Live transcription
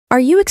Are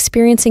you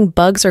experiencing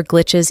bugs or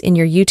glitches in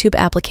your YouTube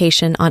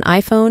application on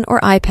iPhone or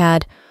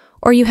iPad,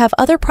 or you have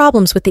other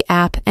problems with the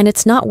app and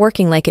it's not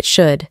working like it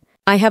should?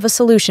 I have a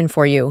solution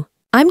for you.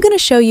 I'm going to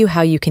show you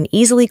how you can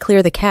easily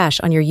clear the cache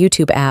on your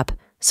YouTube app,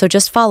 so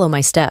just follow my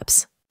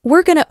steps.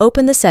 We're going to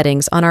open the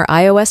settings on our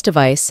iOS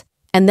device,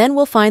 and then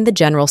we'll find the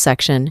General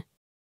section.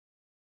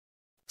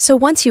 So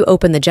once you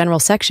open the General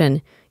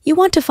section, you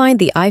want to find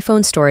the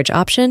iPhone storage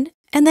option,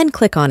 and then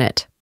click on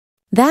it.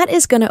 That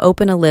is going to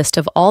open a list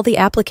of all the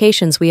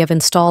applications we have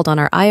installed on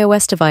our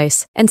iOS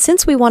device, and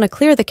since we want to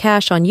clear the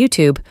cache on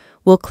YouTube,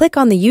 we'll click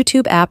on the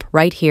YouTube app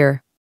right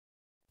here.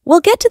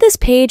 We'll get to this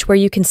page where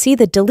you can see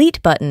the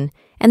Delete button,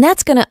 and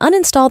that's going to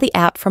uninstall the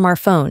app from our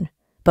phone.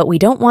 But we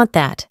don't want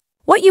that.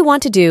 What you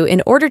want to do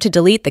in order to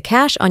delete the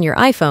cache on your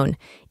iPhone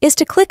is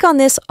to click on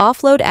this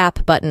Offload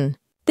App button.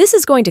 This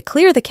is going to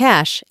clear the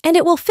cache, and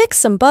it will fix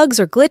some bugs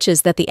or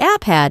glitches that the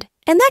app had,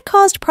 and that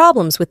caused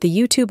problems with the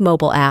YouTube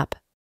mobile app.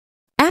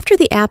 After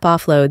the app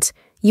offloads,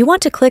 you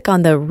want to click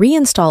on the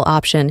Reinstall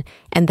option,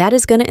 and that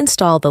is going to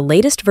install the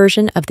latest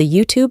version of the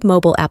YouTube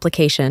mobile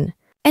application.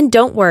 And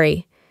don't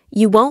worry,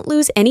 you won't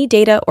lose any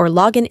data or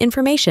login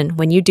information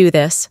when you do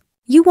this.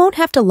 You won't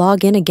have to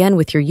log in again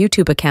with your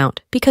YouTube account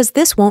because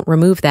this won't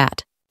remove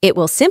that. It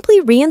will simply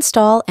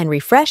reinstall and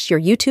refresh your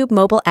YouTube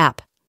mobile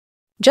app.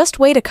 Just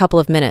wait a couple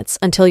of minutes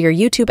until your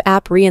YouTube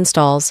app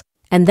reinstalls,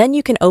 and then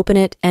you can open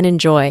it and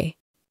enjoy.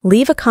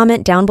 Leave a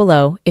comment down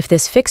below if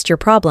this fixed your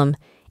problem,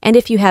 and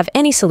if you have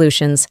any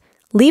solutions,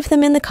 leave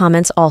them in the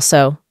comments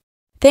also.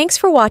 Thanks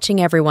for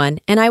watching, everyone,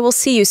 and I will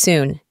see you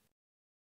soon.